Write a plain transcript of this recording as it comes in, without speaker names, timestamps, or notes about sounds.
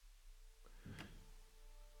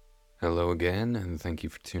Hello again, and thank you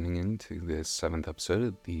for tuning in to this 7th episode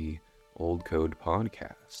of the Old Code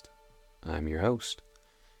Podcast. I'm your host.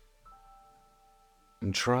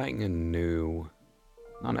 I'm trying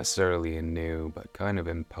not necessarily a new, but kind of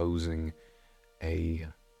imposing a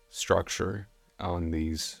structure on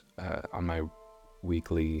on my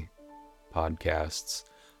weekly podcasts.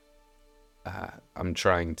 I'm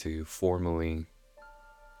trying to formally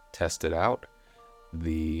test it out.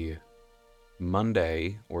 The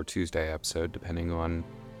Monday or Tuesday episode, depending on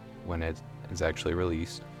when it is actually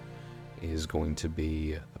released, is going to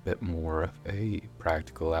be a bit more of a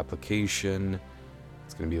practical application.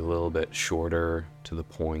 It's going to be a little bit shorter, to the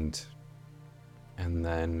point. And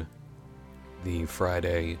then the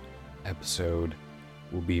Friday episode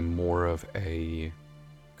will be more of a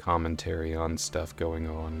commentary on stuff going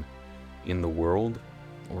on in the world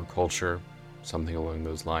or culture, something along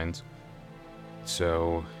those lines.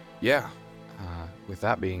 So, yeah. With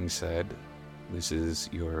that being said, this is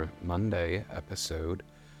your Monday episode,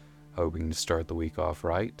 hoping to start the week off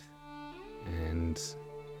right, and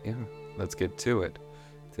yeah, let's get to it.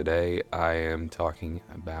 Today I am talking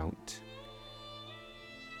about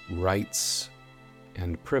rights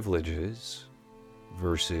and privileges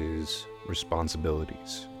versus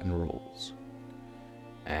responsibilities and roles.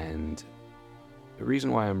 And the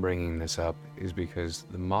reason why I'm bringing this up is because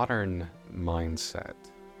the modern mindset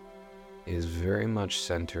is very much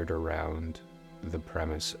centered around the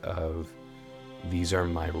premise of these are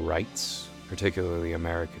my rights. Particularly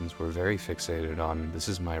Americans were very fixated on this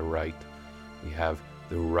is my right. We have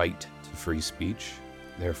the right to free speech,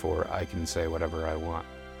 therefore I can say whatever I want.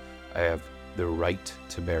 I have the right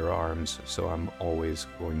to bear arms, so I'm always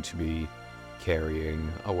going to be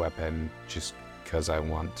carrying a weapon just because I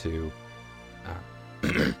want to.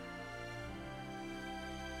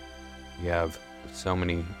 We have so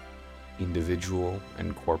many individual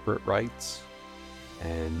and corporate rights,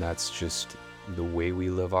 and that's just the way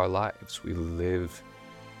we live our lives. We live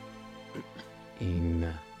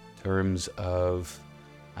in terms of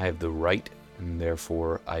I have the right, and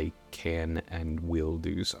therefore I can and will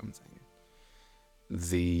do something.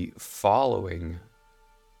 The following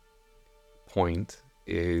point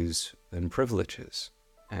is then privileges,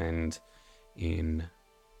 and in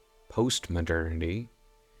post-modernity,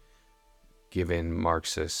 given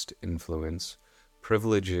Marxist influence,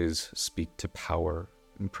 privileges speak to power,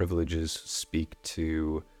 and privileges speak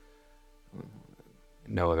to,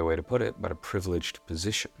 no other way to put it, but a privileged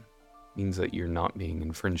position. It means that you're not being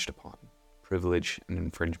infringed upon. Privilege and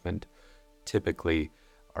infringement typically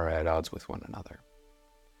are at odds with one another.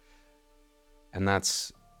 And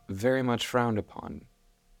that's very much frowned upon.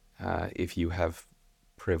 If you have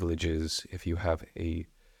privileges, if you have a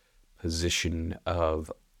position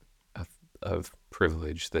of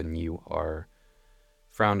privilege, then you are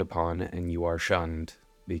frowned upon and you are shunned,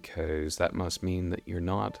 because that must mean that you're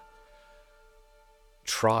not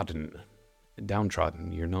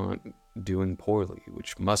downtrodden, you're not doing poorly,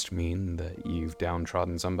 which must mean that you've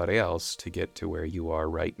downtrodden somebody else to get to where you are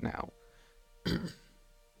right now.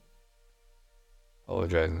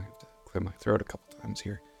 Apologize, I have to clear my throat a couple times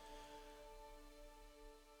here.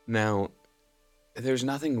 Now, there's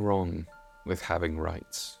nothing wrong with having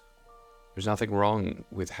rights. There's nothing wrong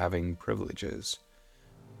with having privileges.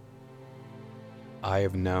 I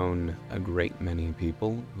have known a great many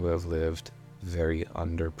people who have lived very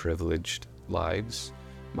underprivileged lives.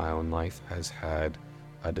 My own life has had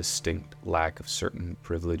a distinct lack of certain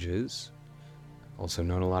privileges. I've also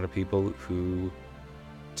known a lot of people who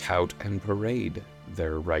tout and parade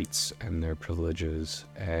their rights and their privileges,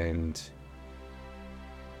 and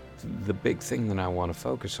the big thing that I want to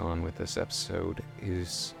focus on with this episode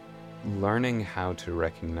is learning how to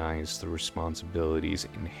recognize the responsibilities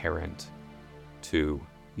inherent to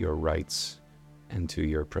your rights and to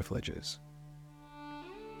your privileges.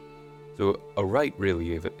 So a right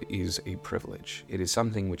really is a privilege. It is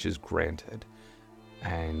something which is granted.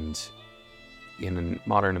 And in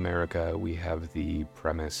modern America, we have the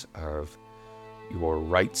premise of your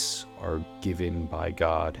rights are given by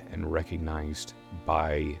God and recognized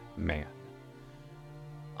by man.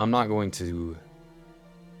 I'm not going to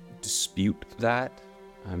dispute that.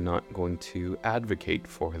 I'm not going to advocate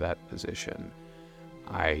for that position.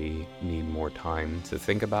 I need more time to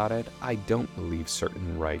think about it. I don't believe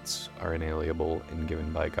certain rights are inalienable and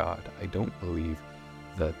given by God. I don't believe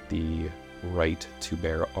that the right to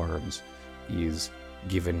bear arms is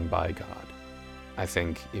given by God. I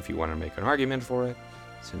think if you want to make an argument for it,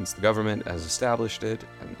 since the government has established it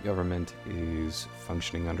and the government is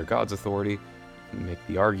functioning under God's authority, make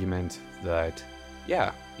the argument that,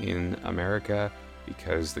 yeah, in America,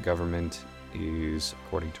 because the government is,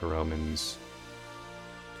 according to Romans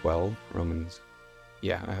 12,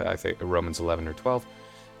 I think Romans 11 or 12,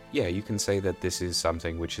 yeah, you can say that this is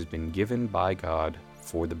something which has been given by God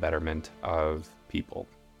for the betterment of people.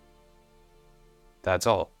 That's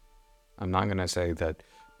all. I'm not going to say that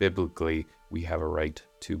biblically we have a right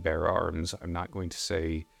to bear arms. I'm not going to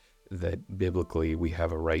say that biblically we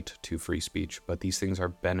have a right to free speech, but these things are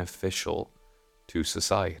beneficial to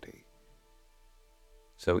society.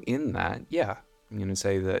 So in that, yeah, I'm going to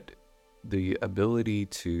say that the ability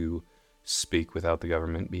to speak without the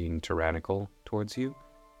government being tyrannical towards you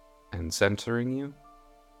and censoring you,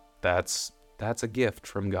 that's a gift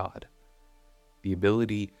from God. The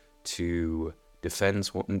ability to defend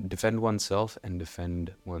oneself and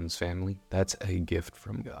defend one's family, that's a gift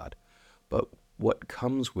from God. But what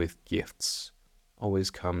comes with gifts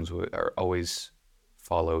always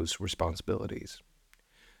follows responsibilities.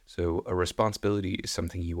 So a responsibility is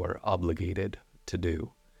something you are obligated to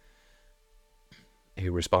do. A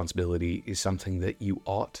responsibility is something that you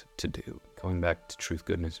ought to do. Going back to truth,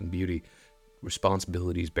 goodness, and beauty,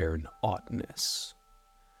 responsibilities bear an oughtness.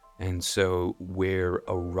 And so where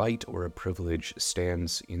a right or a privilege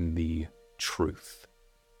stands in the truth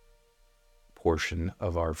portion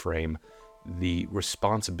of our frame, the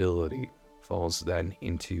responsibility falls then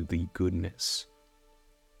into the goodness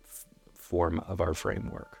form of our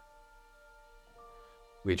framework.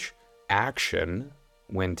 Which action,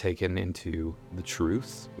 when taken into the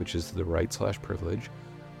truth, which is the right/privilege,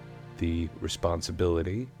 the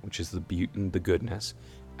responsibility, which is the goodness,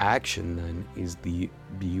 action then is the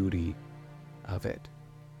beauty of it.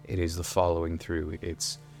 It is the following through.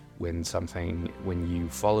 It's when you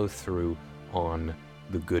follow through on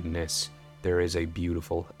the goodness, there is a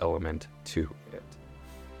beautiful element to it.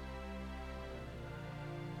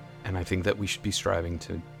 And I think that we should be striving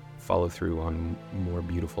to follow through on more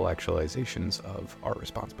beautiful actualizations of our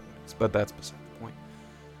responsibilities. But that's beside the point.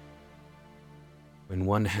 When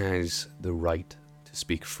one has the right to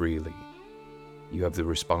speak freely, you have the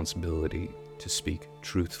responsibility to speak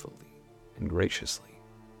truthfully and graciously.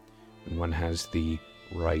 When one has the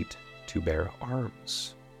right to bear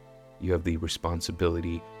arms, you have the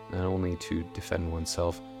responsibility not only to defend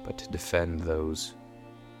oneself, but to defend those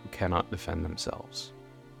who cannot defend themselves.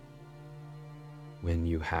 When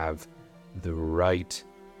you have the right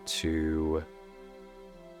to...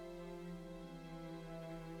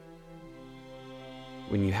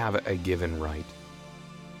 When you have a given right,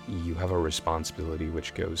 you have a responsibility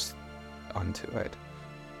which goes onto it.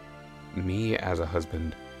 Me, as a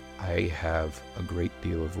husband, I have a great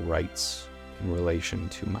deal of rights in relation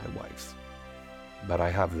to my wife. But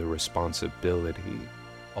I have the responsibility,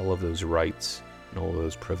 all of those rights and all of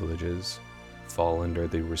those privileges fall under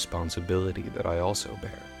the responsibility that I also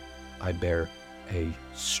bear. I bear a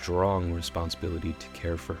strong responsibility to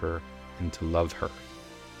care for her and to love her.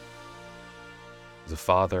 As a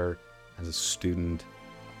father, as a student,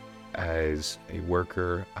 as a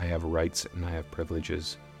worker, I have rights and I have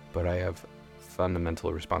privileges, but I have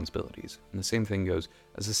fundamental responsibilities. And the same thing goes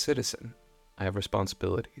as a citizen. I have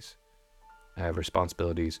responsibilities. I have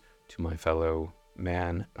responsibilities to my fellow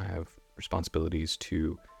man. I have responsibilities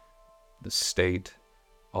to the state,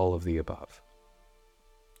 all of the above.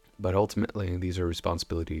 But ultimately, these are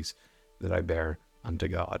responsibilities that I bear unto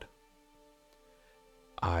God.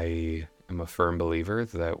 I am a firm believer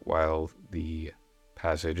that while the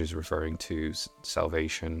passage is referring to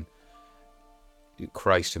salvation,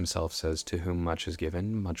 Christ himself says, "To whom much is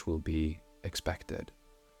given, much will be expected."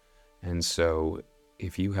 And so,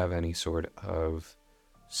 if you have any sort of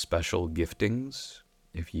special giftings,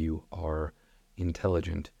 if you are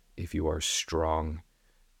intelligent, if you are strong,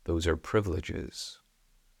 those are privileges,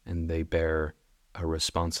 and they bear a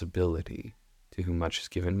responsibility. To whom much is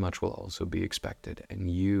given, much will also be expected. And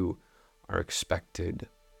you are expected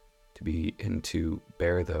to be and to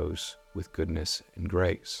bear those with goodness and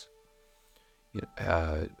grace.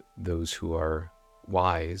 Those who are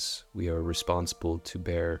wise, we are responsible to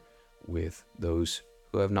bear with those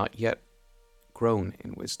who have not yet grown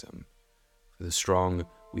in wisdom. For the strong,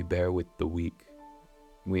 we bear with the weak.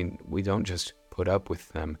 We don't just put up with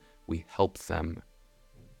them, we help them.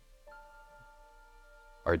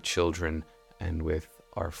 Our children and with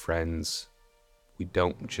our friends, we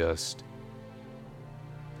don't just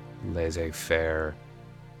laissez-faire,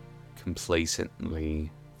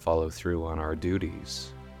 complacently follow through on our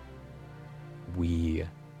duties. We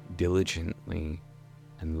diligently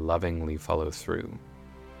and lovingly follow through,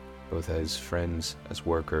 both as friends, as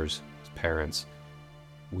workers, as parents.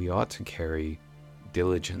 We ought to carry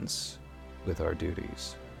diligence with our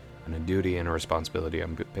duties. And a duty and a responsibility,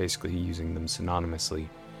 I'm basically using them synonymously.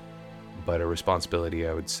 But a responsibility,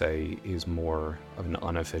 I would say, is more of an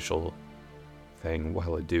unofficial thing,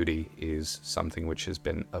 while a duty is something which has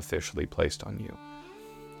been officially placed on you.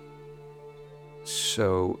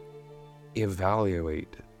 So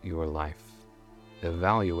evaluate your life.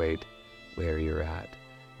 Evaluate where you're at.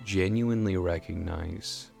 Genuinely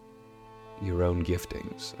recognize your own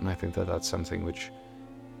giftings. And I think that that's something which,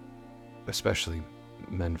 especially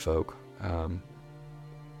menfolk,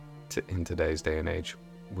 in today's day and age,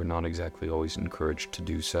 we're not exactly always encouraged to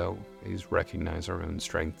do so, is recognize our own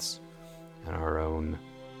strengths and our own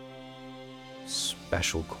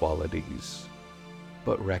special qualities,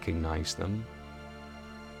 but recognize them.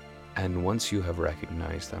 And once you have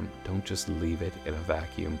recognized them, don't just leave it in a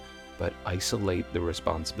vacuum, but isolate the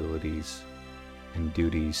responsibilities and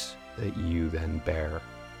duties that you then bear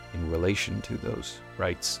in relation to those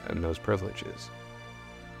rights and those privileges.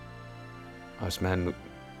 Us men,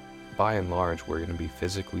 by and large, we're going to be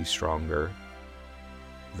physically stronger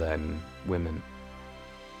than women.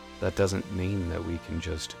 That doesn't mean that we can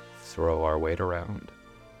just throw our weight around.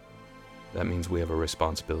 That means we have a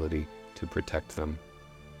responsibility to protect them.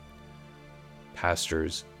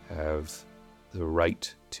 Pastors have the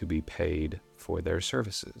right to be paid for their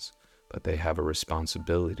services, but they have a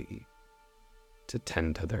responsibility to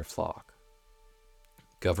tend to their flock.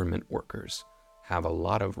 Government workers have a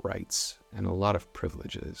lot of rights and a lot of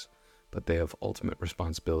privileges, but they have ultimate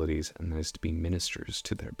responsibilities, and that is to be ministers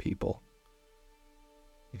to their people.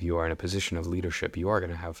 If you are in a position of leadership, you are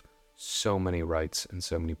going to have so many rights and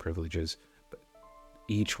so many privileges, but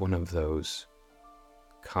each one of those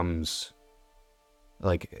comes,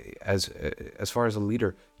 like, as far as a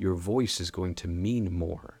leader, your voice is going to mean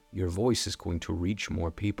more. Your voice is going to reach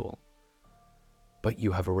more people. But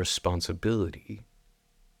you have a responsibility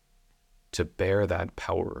to bear that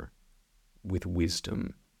power with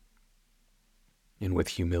wisdom and with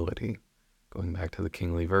humility. Going back to the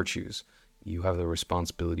kingly virtues, you have the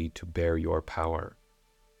responsibility to bear your power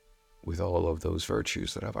with all of those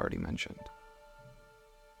virtues that I've already mentioned.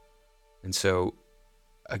 And so,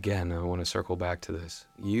 again, I want to circle back to this.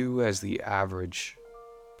 You, as the average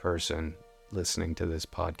person listening to this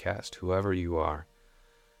podcast, whoever you are,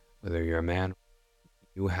 whether you're a man,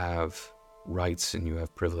 you have rights and you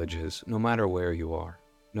have privileges, no matter where you are,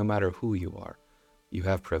 no matter who you are. You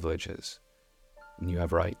have privileges and you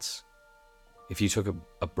have rights. If you took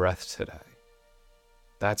a breath today,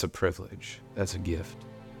 that's a privilege, that's a gift.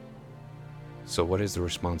 So what is the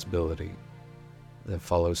responsibility that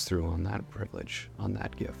follows through on that privilege, on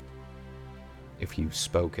that gift? If you've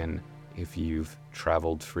spoken, if you've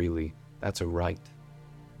traveled freely, that's a right.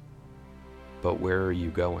 But where are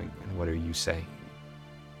you going and what are you saying?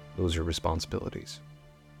 Those are responsibilities.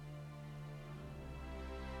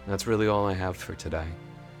 That's really all I have for today.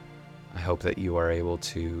 I hope that you are able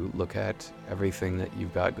to look at everything that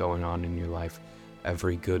you've got going on in your life,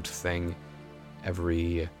 every good thing,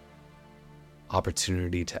 every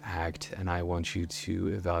opportunity to act, and I want you to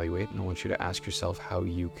evaluate, and I want you to ask yourself how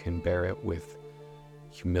you can bear it with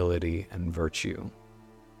humility and virtue.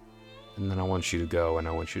 And then I want you to go and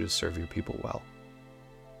I want you to serve your people well.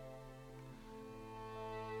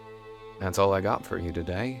 That's all I got for you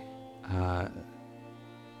today.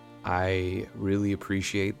 I really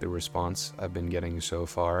appreciate the response I've been getting so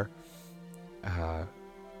far.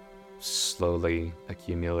 Slowly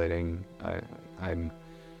accumulating. I'm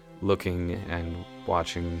looking and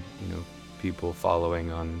watching, people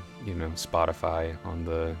following on, Spotify on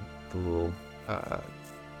the little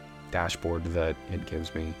dashboard that it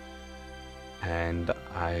gives me. And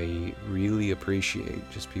I really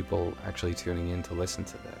appreciate just people actually tuning in to listen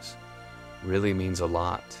to this. Really means a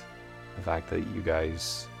lot, the fact that you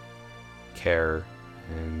guys care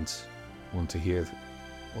and want to hear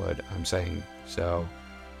what I'm saying. So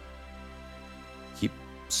keep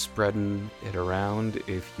spreading it around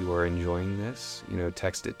if you are enjoying this.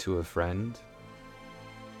 Text it to a friend.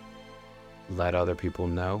 Let other people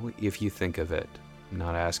know if you think of it. I'm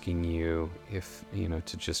not asking you if,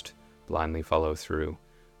 to just blindly follow through.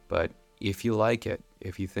 But if you like it,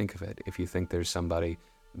 if you think of it, if you think there's somebody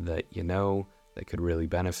that that could really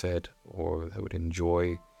benefit or that would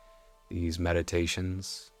enjoy these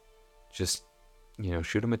meditations, just,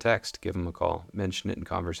 shoot them a text, give them a call, mention it in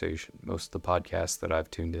conversation. Most of the podcasts that I've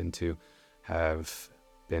tuned into have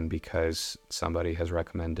been because somebody has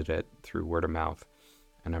recommended it through word of mouth.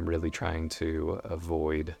 And I'm really trying to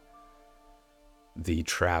avoid the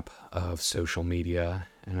trap of social media,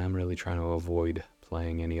 and I'm really trying to avoid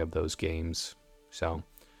playing any of those games. So,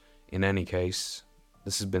 in any case,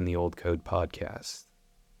 this has been the Old Code Podcast.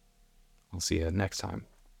 I'll see you next time.